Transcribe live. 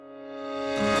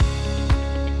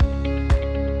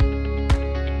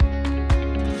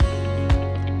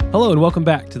Hello and welcome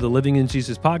back to the Living in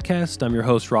Jesus podcast. I'm your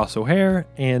host, Ross O'Hare,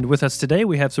 and with us today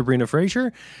we have Sabrina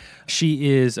Frazier. She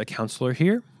is a counselor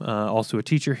here, also a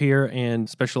teacher here, and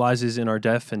specializes in our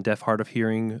deaf and deaf hard of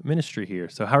hearing ministry here.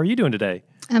 So how are you doing today?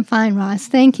 I'm fine, Ross.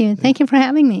 Thank you. Thank you for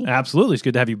having me. Absolutely. It's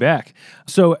good to have you back.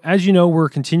 So as you know, we're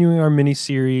continuing our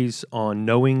mini-series on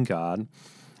knowing God,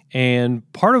 and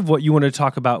part of what you wanted to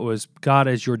talk about was God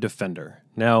as your defender.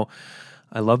 Now,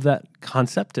 I love that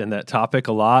concept and that topic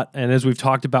a lot. And as we've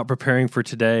talked about preparing for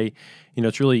today,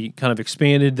 it's really kind of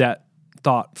expanded that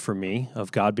thought for me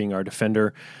of God being our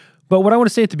defender. But what I want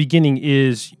to say at the beginning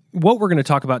is what we're going to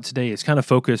talk about today is kind of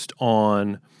focused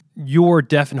on your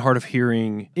deaf and hard of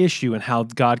hearing issue and how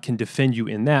God can defend you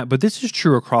in that. But this is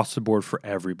true across the board for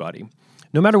everybody.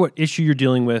 No matter what issue you're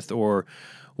dealing with or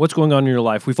what's going on in your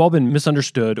life, we've all been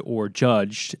misunderstood or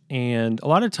judged. And a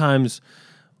lot of times,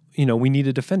 we need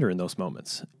a defender in those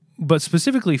moments. But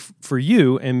specifically for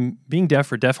you and being deaf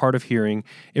or deaf hard of hearing,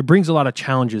 it brings a lot of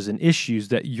challenges and issues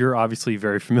that you're obviously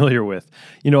very familiar with.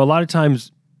 A lot of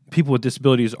times people with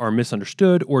disabilities are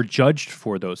misunderstood or judged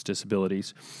for those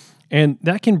disabilities. And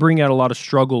that can bring out a lot of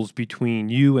struggles between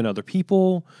you and other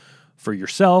people, for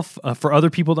yourself, for other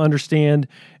people to understand.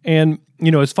 And,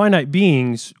 as finite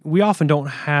beings, we often don't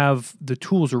have the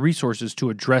tools or resources to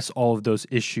address all of those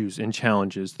issues and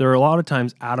challenges. They're a lot of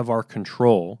times out of our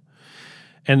control.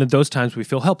 And at those times we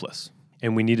feel helpless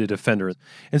and we need a defender.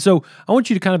 And so I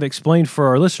want you to kind of explain for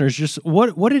our listeners just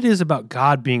what it is about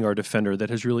God being our defender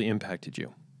that has really impacted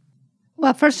you.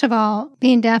 Well, first of all,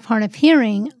 being deaf, hard of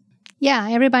hearing,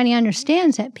 everybody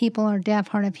understands that people are deaf,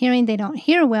 hard of hearing. They don't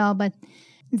hear well, but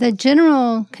the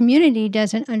general community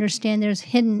doesn't understand there's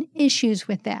hidden issues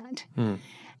with that.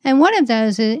 And one of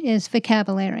those is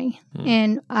vocabulary.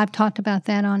 And I've talked about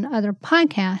that on other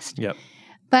podcasts. Yep.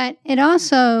 But it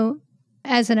also,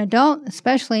 as an adult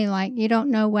especially, like you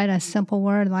don't know what a simple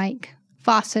word like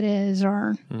faucet is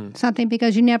or something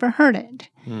because you never heard it.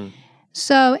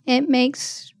 So it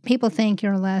makes people think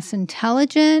you're less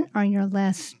intelligent or you're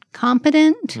less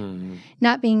competent,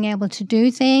 not being able to do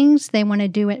things. They want to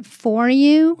do it for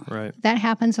you. Right. That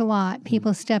happens a lot.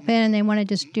 People step in and they want to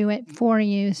just do it for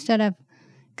you instead of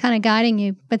kind of guiding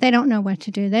you, but they don't know what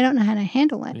to do. They don't know how to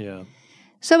handle it. Yeah.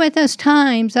 So at those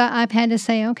times, I've had to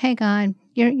say, okay, God,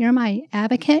 you're my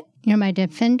advocate. You're my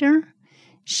defender.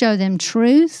 Show them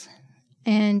truth.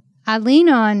 And I lean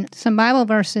on some Bible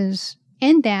verses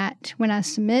in that when I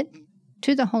submit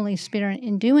to the Holy Spirit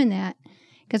in doing that.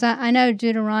 Because I know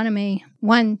Deuteronomy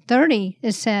 1:30,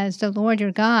 it says, the Lord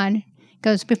your God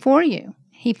goes before you.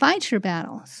 He fights your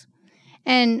battles.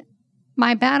 And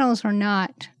my battles are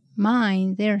not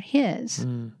mine, they're His.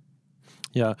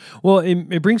 Yeah. Well,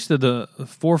 it brings to the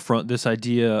forefront this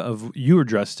idea of, you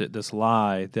addressed it, this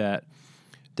lie that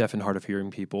deaf and hard of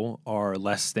hearing people are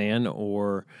less than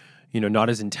or, not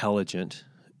as intelligent.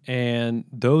 And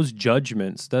those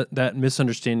judgments, that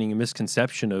misunderstanding and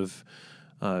misconception of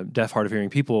deaf, hard of hearing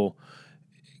people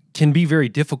can be very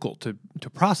difficult to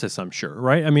process, I'm sure,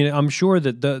 right? I mean, I'm sure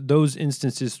that those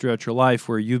instances throughout your life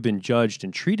where you've been judged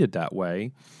and treated that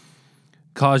way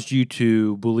caused you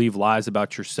to believe lies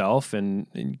about yourself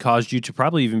and caused you to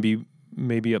probably even be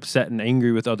maybe upset and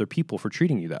angry with other people for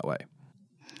treating you that way.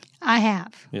 I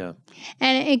have. Yeah.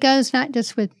 And it goes not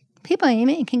just with people,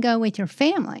 it can go with your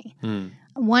family.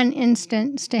 One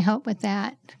instance to help with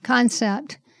that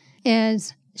concept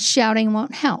is shouting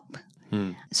won't help.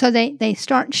 So they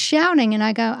start shouting and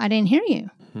I go, I didn't hear you.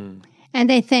 And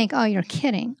they think, oh, you're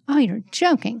kidding. Oh, you're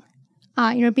joking.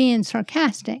 You're being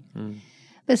sarcastic.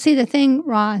 But see, the thing,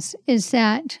 Ross, is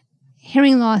that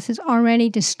hearing loss is already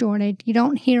distorted. You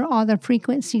don't hear all the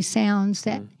frequency sounds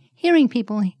that hearing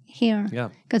people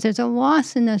hear because there's a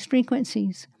loss in those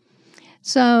frequencies.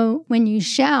 So when you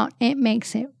shout, it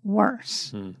makes it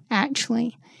worse,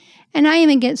 actually. And I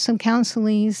even get some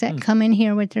counselees that come in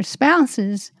here with their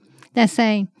spouses that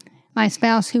say, my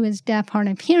spouse who is deaf, hard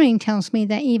of hearing tells me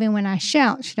that even when I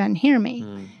shout, she doesn't hear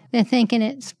me. They're thinking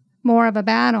it's more of a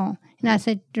battle. And I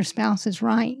said, your spouse is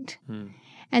right.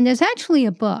 And there's actually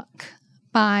a book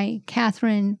by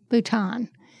Catherine Bouton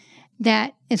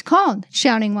that is called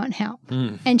Shouting Won't Help.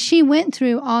 And she went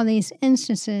through all these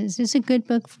instances. It's a good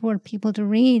book for people to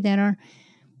read that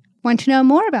want to know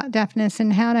more about deafness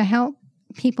and how to help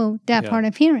people deaf, hard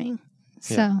of hearing.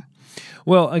 So,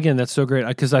 well, again, that's so great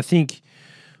because I think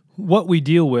what we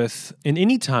deal with in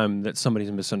any time that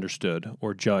somebody's misunderstood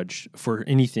or judged for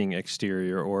anything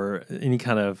exterior or any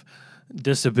kind of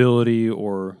disability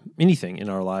or anything in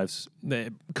our lives,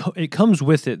 it comes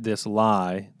with it this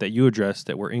lie that you addressed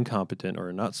that we're incompetent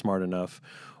or not smart enough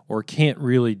or can't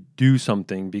really do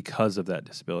something because of that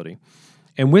disability.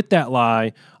 And with that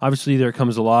lie, obviously there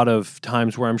comes a lot of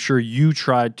times where I'm sure you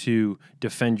tried to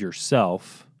defend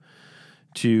yourself,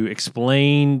 to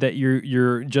explain that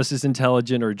you're just as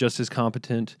intelligent or just as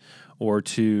competent, or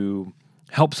to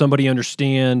help somebody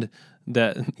understand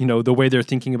that, the way they're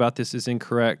thinking about this is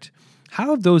incorrect.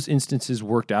 How have those instances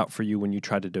worked out for you when you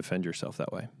tried to defend yourself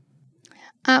that way?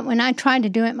 When I tried to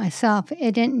do it myself,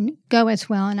 it didn't go as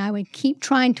well, and I would keep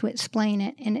trying to explain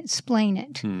it and explain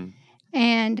it.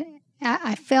 And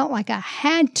I felt like I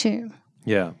had to.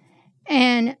 Yeah.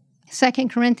 And 2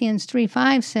 Corinthians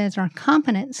 3:5 says our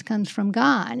competence comes from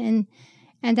God. And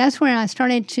that's where I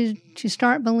started to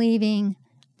start believing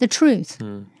the truth,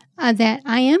 that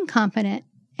I am competent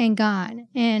in God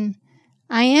and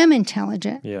I am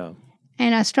intelligent. Yeah.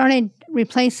 And I started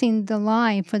replacing the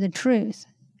lie for the truth.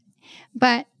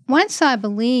 But once I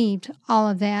believed all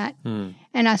of that and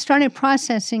I started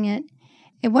processing it,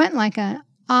 it wasn't like a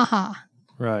aha.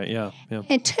 Right, yeah.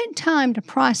 It took time to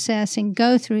process and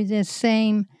go through this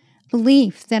same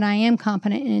belief that I am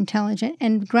competent and intelligent,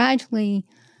 and gradually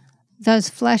those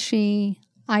fleshy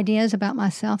ideas about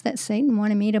myself that Satan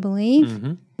wanted me to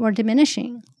believe were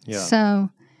diminishing. Yeah. So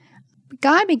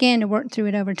God began to work through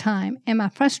it over time, and my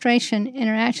frustration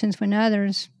interactions with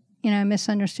others,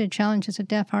 misunderstood challenges of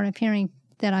deaf, hard of hearing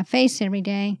that I face every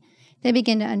day, they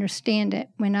begin to understand it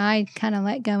when I kind of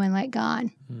let go and let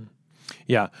God.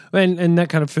 Yeah, and that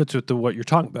kind of fits with what you're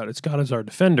talking about. It's God as our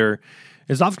defender.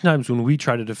 Is oftentimes when we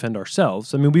try to defend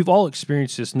ourselves, I mean, we've all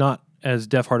experienced this, not as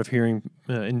deaf, hard of hearing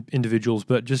individuals,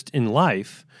 but just in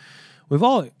life. We've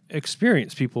all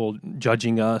experienced people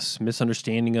judging us,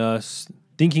 misunderstanding us,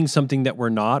 thinking something that we're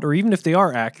not, or even if they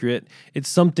are accurate, it's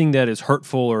something that is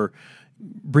hurtful or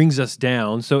brings us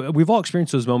down. So we've all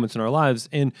experienced those moments in our lives.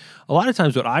 And a lot of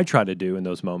times what I try to do in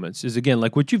those moments is, again,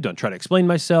 like what you've done, try to explain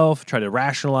myself, try to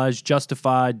rationalize,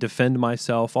 justify, defend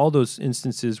myself, all those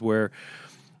instances where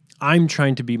I'm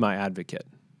trying to be my advocate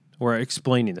or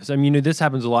explaining this. I mean, this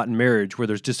happens a lot in marriage where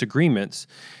there's disagreements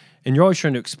and you're always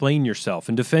trying to explain yourself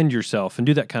and defend yourself and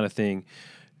do that kind of thing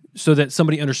so that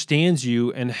somebody understands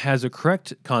you and has a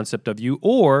correct concept of you,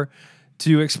 or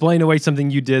to explain away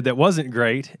something you did that wasn't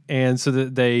great, and so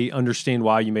that they understand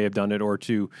why you may have done it, or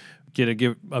to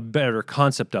give a better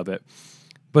concept of it.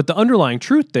 But the underlying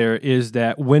truth there is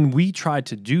that when we try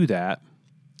to do that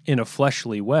in a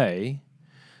fleshly way,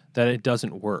 that it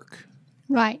doesn't work.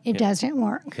 Right, it doesn't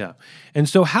work. Yeah. And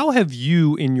so how have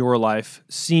you in your life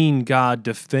seen God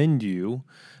defend you?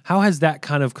 How has that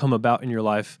kind of come about in your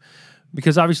life?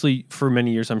 Because obviously for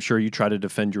many years, I'm sure you try to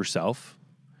defend yourself.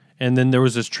 And then there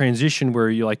was this transition where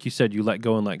you, like you said, you let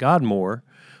go and let God more.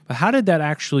 But how did that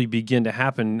actually begin to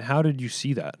happen? How did you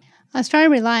see that? I started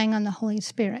relying on the Holy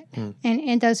Spirit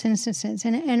in those instances.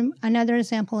 And another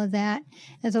example of that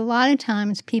is a lot of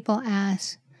times people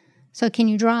ask, so can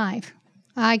you drive?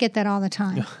 I get that all the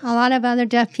time. A lot of other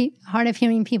deaf, hard of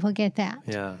hearing people get that.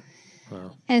 Yeah.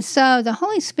 Wow. And so the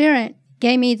Holy Spirit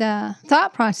gave me the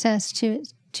thought process to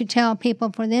tell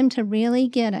people, for them to really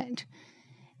get it,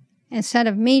 instead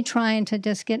of me trying to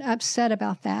just get upset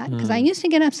about that, because I used to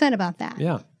get upset about that.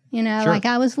 Yeah. Sure. Like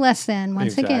I was less than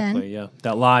once again. Exactly, yeah.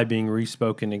 That lie being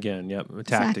respoken again,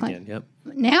 attacked again,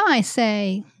 Now I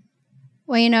say,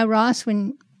 well, Ross,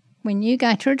 when you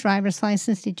got your driver's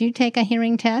license, did you take a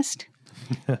hearing test?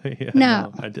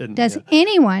 No, I didn't. Does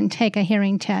anyone take a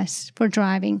hearing test for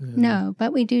driving? No,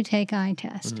 but we do take eye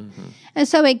tests. And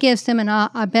so it gives them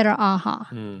a better aha,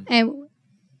 and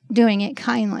doing it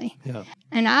kindly. Yeah.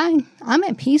 And I'm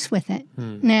at peace with it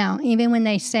now, even when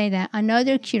they say that. I know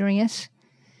they're curious,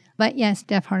 but yes,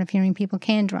 deaf, hard of hearing people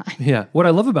can drive. Yeah. What I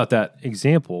love about that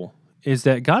example is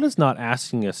that God is not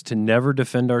asking us to never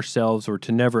defend ourselves or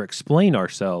to never explain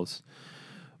ourselves.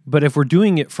 But if we're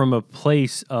doing it from a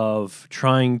place of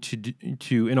trying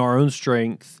to in our own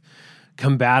strength,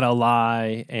 combat a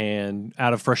lie and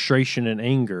out of frustration and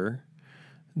anger,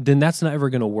 then that's not ever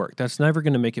going to work. That's never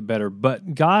going to make it better.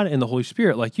 But God and the Holy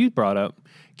Spirit, like you brought up,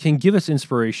 can give us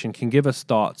inspiration, can give us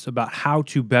thoughts about how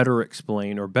to better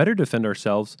explain or better defend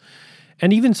ourselves.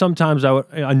 And even sometimes,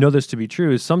 I know this to be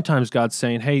true, is sometimes God's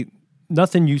saying, hey,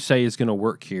 nothing you say is going to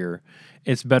work here.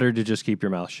 It's better to just keep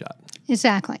your mouth shut.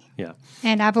 Exactly. Yeah.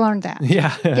 And I've learned that.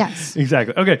 Yeah. Yes.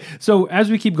 Exactly. Okay. So as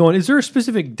we keep going, is there a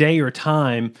specific day or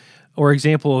time or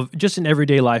example of just in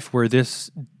everyday life where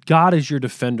this God is your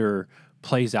defender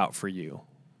plays out for you?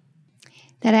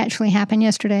 That actually happened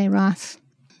yesterday, Ross.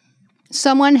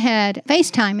 Someone had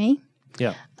FaceTime me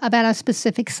about a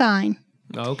specific sign.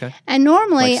 Oh, okay. And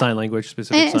normally... Like sign language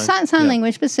specific sign? Sign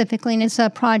language specifically, and it's a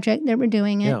project that we're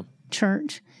doing at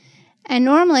church. And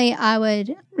normally I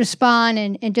would respond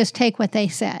and just take what they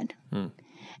said,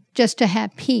 just to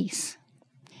have peace.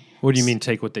 What do you mean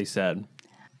take what they said?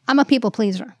 I'm a people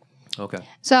pleaser. Okay.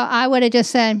 So I would have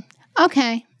just said,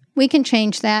 okay, we can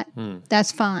change that.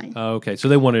 That's fine. Okay. So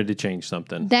they wanted to change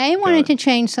something. They wanted to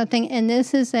change something, and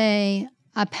this is a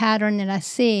pattern that I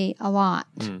see a lot.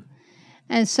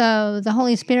 And so the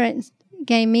Holy Spirit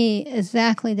gave me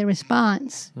exactly the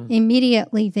response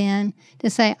immediately then to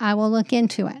say, I will look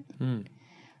into it.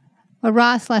 Well,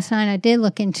 Ross, last night I did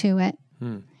look into it.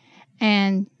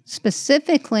 And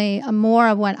specifically, more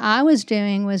of what I was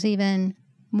doing was even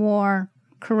more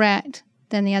correct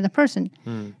than the other person.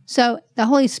 So the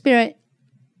Holy Spirit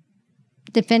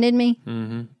defended me.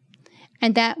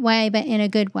 And that way, but in a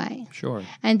good way. Sure.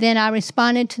 And then I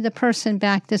responded to the person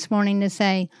back this morning to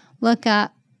say, look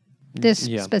up this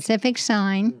specific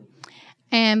sign.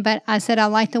 But I said, I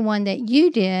like the one that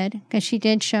you did, because she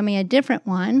did show me a different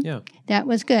one. Yeah. That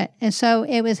was good. And so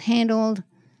it was handled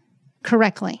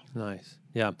correctly. Nice.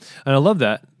 Yeah. And I love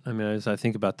that. I mean, as I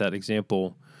think about that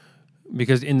example,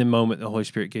 because in the moment, the Holy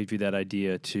Spirit gave you that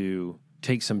idea to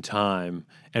take some time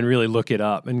and really look it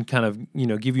up and kind of,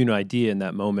 give you an idea in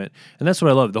that moment. And that's what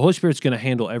I love. The Holy Spirit's going to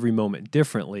handle every moment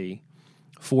differently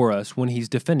for us when he's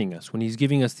defending us, when he's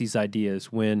giving us these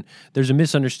ideas, when there's a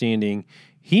misunderstanding.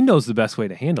 He knows the best way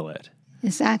to handle it.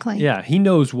 Exactly. Yeah, he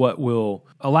knows what will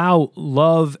allow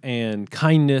love and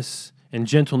kindness and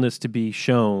gentleness to be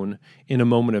shown in a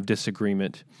moment of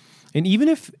disagreement. And even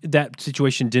if that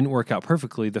situation didn't work out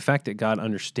perfectly, the fact that God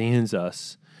understands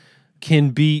us can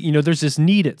be, there's this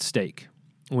need at stake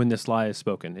when this lie is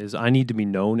spoken, is I need to be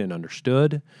known and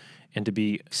understood and to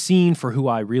be seen for who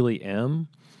I really am.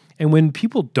 And when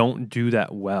people don't do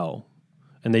that well,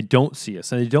 and they don't see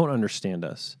us, and they don't understand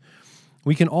us,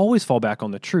 we can always fall back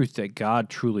on the truth that God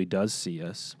truly does see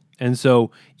us. And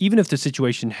so even if the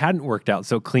situation hadn't worked out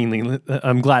so cleanly,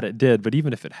 I'm glad it did, but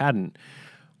even if it hadn't,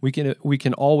 we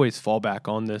can always fall back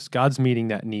on this. God's meeting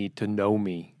that need to know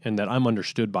me and that I'm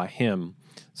understood by him,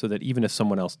 so that even if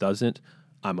someone else doesn't,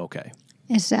 I'm okay.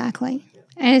 Exactly.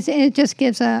 And it just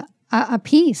gives a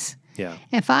peace. Yeah.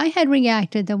 If I had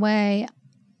reacted the way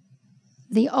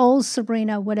the old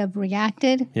Sabrina would have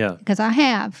reacted, because I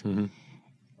have,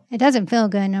 it doesn't feel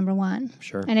good, number one.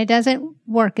 Sure. And it doesn't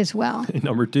work as well.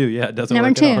 Number two, it doesn't number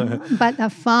work at all. two, but the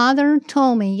Father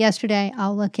told me yesterday,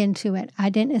 I'll look into it. I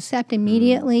didn't accept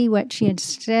immediately what she had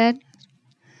said.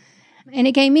 And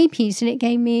it gave me peace and it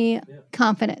gave me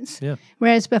confidence. Yeah.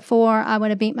 Whereas before, I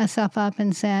would have beat myself up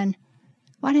and said,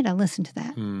 why did I listen to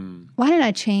that? Why did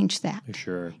I change that?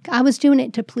 Sure. I was doing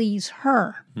it to please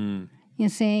her, you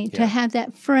see, to have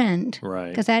that friend. Right.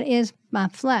 Because that is my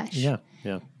flesh. Yeah.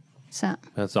 So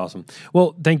That's awesome.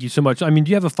 Well, thank you so much. I mean, do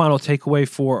you have a final takeaway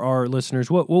for our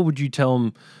listeners? What would you tell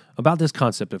them about this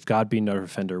concept of God being our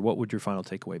defender? What would your final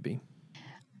takeaway be?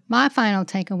 My final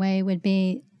takeaway would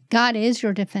be God is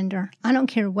your defender. I don't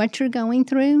care what you're going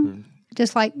through,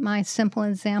 just like my simple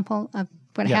example of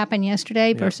what happened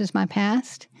yesterday versus my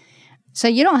past. So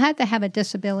you don't have to have a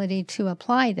disability to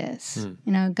apply this.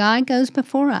 God goes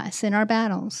before us in our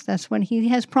battles. That's what he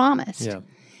has promised. Yeah.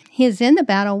 He is in the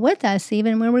battle with us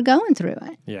even when we're going through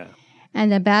it. Yeah.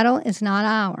 And the battle is not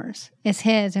ours. It's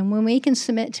his. And when we can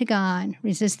submit to God,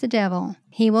 resist the devil,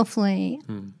 he will flee.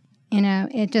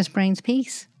 It just brings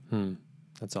peace.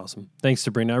 That's awesome. Thanks,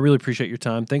 Sabrina. I really appreciate your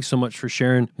time. Thanks so much for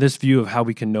sharing this view of how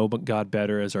we can know God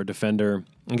better as our defender.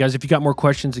 And guys, if you got more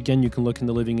questions, again, you can look in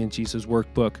the Living in Jesus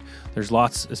workbook. There's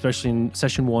lots, especially in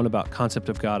session 1, about concept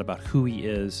of God, about who he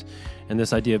is. And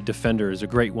this idea of defender is a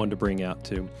great one to bring out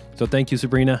too. So thank you,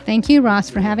 Sabrina. Thank you,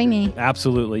 Ross, for having me.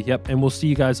 Absolutely. Yep. And we'll see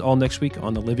you guys all next week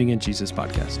on the Living in Jesus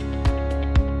podcast.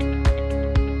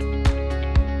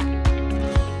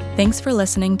 Thanks for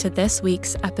listening to this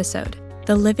week's episode.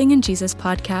 The Living in Jesus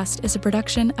podcast is a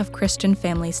production of Christian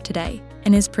Families Today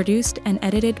and is produced and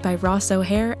edited by Ross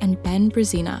O'Hare and Ben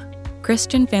Brazina.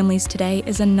 Christian Families Today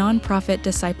is a nonprofit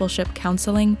discipleship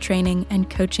counseling, training, and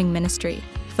coaching ministry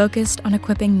focused on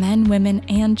equipping men, women,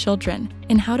 and children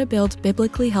in how to build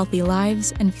biblically healthy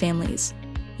lives and families.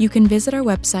 You can visit our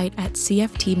website at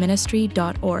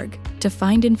cftministry.org to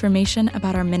find information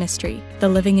about our ministry, the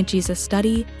Living in Jesus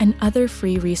study, and other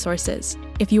free resources.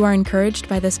 If you are encouraged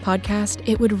by this podcast,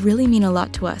 it would really mean a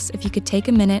lot to us if you could take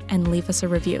a minute and leave us a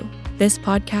review. This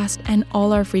podcast and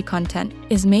all our free content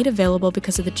is made available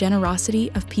because of the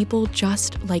generosity of people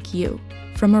just like you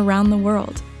from around the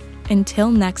world.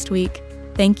 Until next week,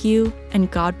 thank you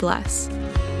and God bless.